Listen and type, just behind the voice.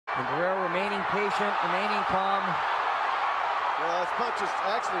And Guerrero remaining patient, remaining calm. Well, his punches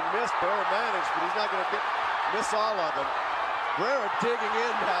actually missed. Guerrero managed, but he's not going to miss all of them. Guerrero digging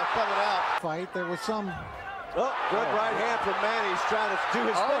in now, coming out. Fight, there was some. Oh, good right hand from Manny. He's trying to do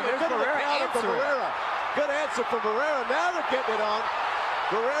his thing. There's Good Guerrero from Guerrero. Good answer from Guerrero. Now they're getting it on.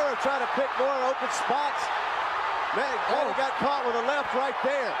 Guerrero trying to pick more open spots. Manny got caught with a left right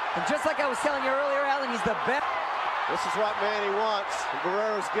there. And just like I was telling you earlier, Alan, he's the best. This is what Manny wants.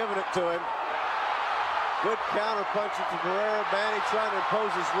 Guerrero's giving it to him. Good counter punching from Guerrero. Manny trying to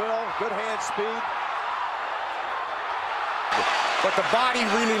impose his will. Good hand speed. But the body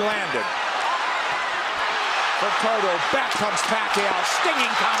really landed. For Cotto, back comes Pacquiao.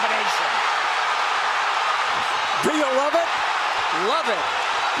 Stinging combination. Do you love it? Love it.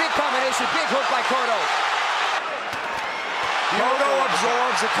 Big combination, big hook by Cotto. Cotto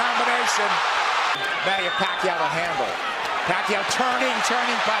absorbs the combination. Manny Pacquiao to handle. Pacquiao turning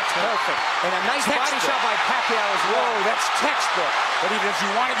perfect. And a nice body shot by Pacquiao as well. Whoa, that's textbook. But even if you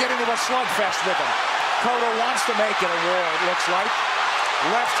want to get into a slugfest with him, Cotto wants to make it a war, it looks like.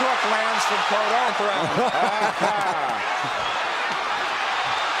 Left hook lands from Cotto.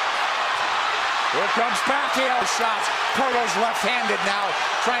 Here comes Pacquiao. Shots. Cotto's left-handed now,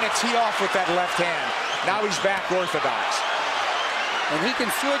 trying to tee off with that left hand. Now he's back orthodox. And he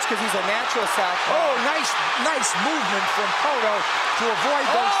can switch because he's a natural southpaw. Oh, nice movement from Cotto to avoid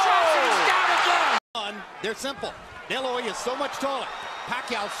those shots. And he's down again. They're simple. De La Hoya is so much taller.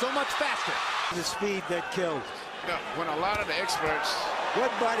 Pacquiao so much faster. The speed that killed. When a lot of the experts.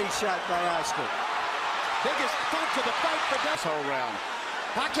 Good body shot by Oscar. Biggest punch of the fight for This whole round.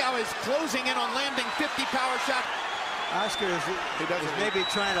 Pacquiao is closing in on landing 50 power shot. Oscar is maybe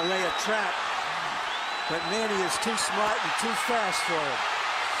trying to lay a trap, but Manny is too smart and too fast for him.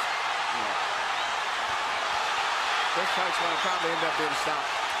 This fight's going to probably end up being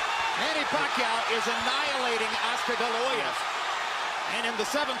stopped. Manny Pacquiao is annihilating Oscar De La Hoya. And in the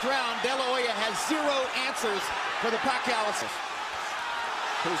 7th round, De La Hoya has 0 answers for the Pacquiao.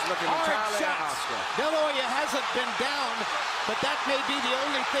 Who's looking entirely at Oscar. De La Hoya hasn't been down, but that may be the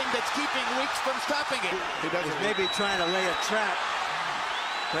only thing that's keeping Weeks from stopping it. He's maybe trying to lay a trap,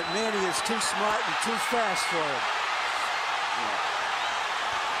 but Manny is too smart and too fast for him.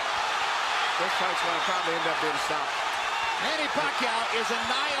 This fight's going to probably end up being stopped. Manny Pacquiao is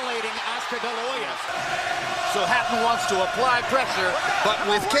annihilating Oscar De La Hoya. So Hatton wants to apply pressure, but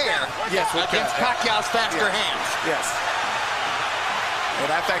with care. Yes, against Pacquiao's faster hands. Yes. And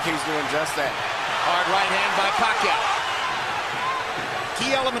I think he's doing just that. Hard right hand by Pacquiao.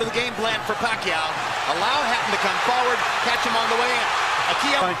 Key element of the game plan for Pacquiao. Allow Hatton to come forward, catch him on the way in. A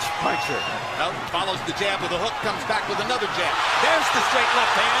key Puncher. Well, follows the jab with a hook, comes back with another jab. There's the straight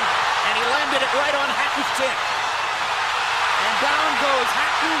left hand, and he landed it right on Hatton's chin. And down goes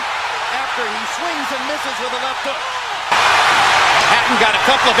Hatton after he swings and misses with a left hook. Hatton got a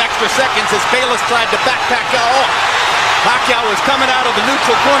couple of extra seconds as Bayless tried to back Pacquiao off. Pacquiao was coming out of the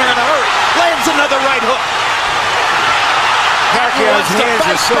neutral corner in a hurry. Lands another right hook. Pacquiao's hands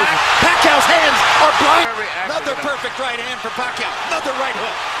are so... Pacquiao's hands are blind. Another perfect right hand for Pacquiao. Another right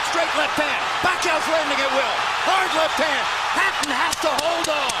hook. Straight left hand. Pacquiao's landing at will. Hard left hand. Hatton has to hold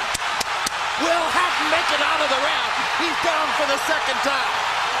on. Will Hatton make it out of the round? He's down for the 2nd time.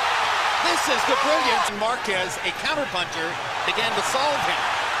 This is the brilliance. Marquez, a counterpuncher, began to solve him.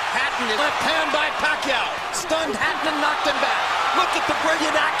 Hatton, left hand by Pacquiao. Stunned Hatton and knocked him back. Look at the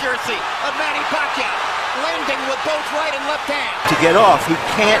brilliant accuracy of Manny Pacquiao. Landing with both right and left hand. To get off, he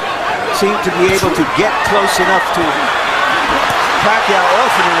can't seem to be able to get close enough to Pacquiao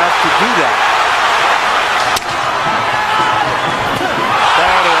often enough to do that.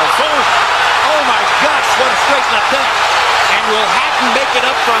 That is, oh my gosh, what a straight left hand. And will Hatton make it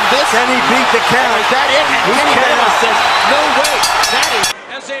up from this? Can he beat the count? Is that it? And Kenny Bayless says, no way. That is.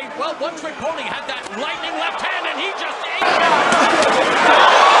 As a, well, one-trick pony had that lightning left hand, and he just ate it.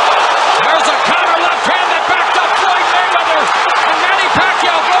 There's a counter left hand that backed up Floyd Mayweather. And Manny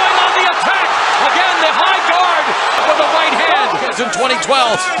Pacquiao going on the attack. Again, the high guard with the right hand. As in 2012.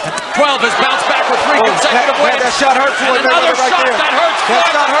 12 has bounced back with 3 consecutive wins. That shot hurt Floyd Mayweather right there. that hurts Floyd.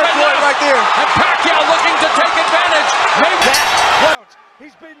 That shot hurt Floyd right there. And Pacquiao looking to take advantage.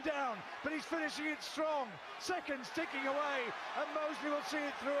 He's been down, but he's finishing it strong. Seconds ticking away, and Mosley will see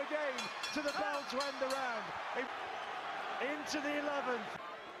it through again to the bell to end the round. Into the 11th.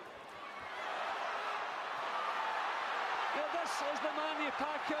 Well, this is the Manny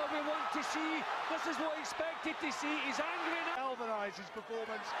Pacquiao we want to see. This is what we expected to see. He's angry now. Galvanise his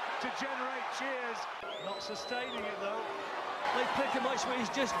performance to generate cheers. Not sustaining it though. Like pretty much what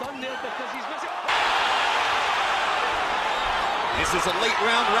he's just done there because he's missing. This is a late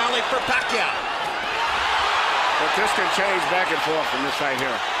round rally for Pacquiao. But this can change back and forth from this right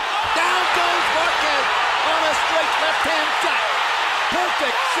here. Down goes Marquez on a straight left-hand shot.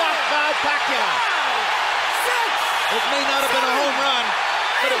 Perfect shot by Pacquiao. It may not have been a home run,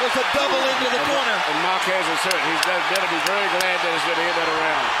 but it was a double into the corner. And Marquez is hurt. He's going to be very glad that he's going to end that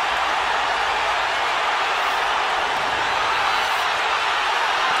round.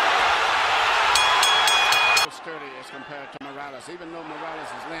 Sturdy as compared to Morales. Even though Morales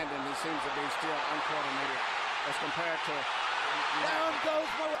is landing, he seems to be still uncoordinated as compared to... Down goes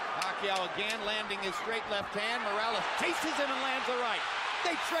Pacquiao again, landing his straight left hand. Morales chases him and lands a right.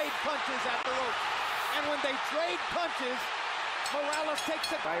 They trade punches at the rope. And when they trade punches, Morales takes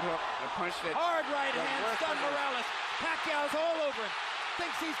a right hook, a punch that... hard right hand, stun Morales. Pacquiao's all over him.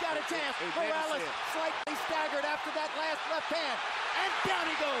 Thinks he's got a chance. Morales slightly staggered after that last left hand. And down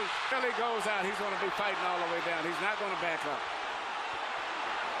he goes. Till he goes out, he's going to be fighting all the way down. He's not going to back up.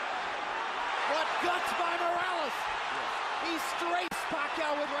 What guts by Morales. He strafes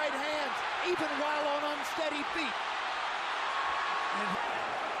Pacquiao with right hands, even while on unsteady feet.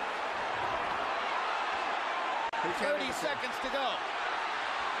 30 seconds to go.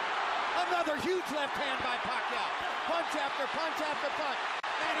 Another huge left hand by Pacquiao. Punch after punch after punch.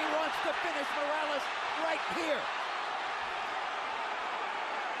 And he wants to finish Morales right here.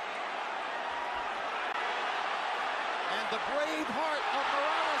 And the brave heart of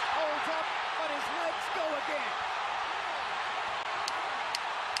Morales holds up, but his legs go again.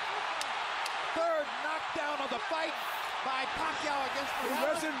 Third knockdown of the fight by Pacquiao against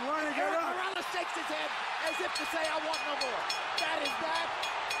Morales. He wasn't running it up. Morales shakes his head as if to say, I want no more. That is that.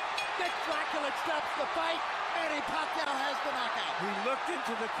 Dick Dracula stops the fight. Manny Pacquiao has the knockout. He looked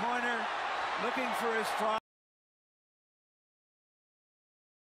into the corner, looking for his father.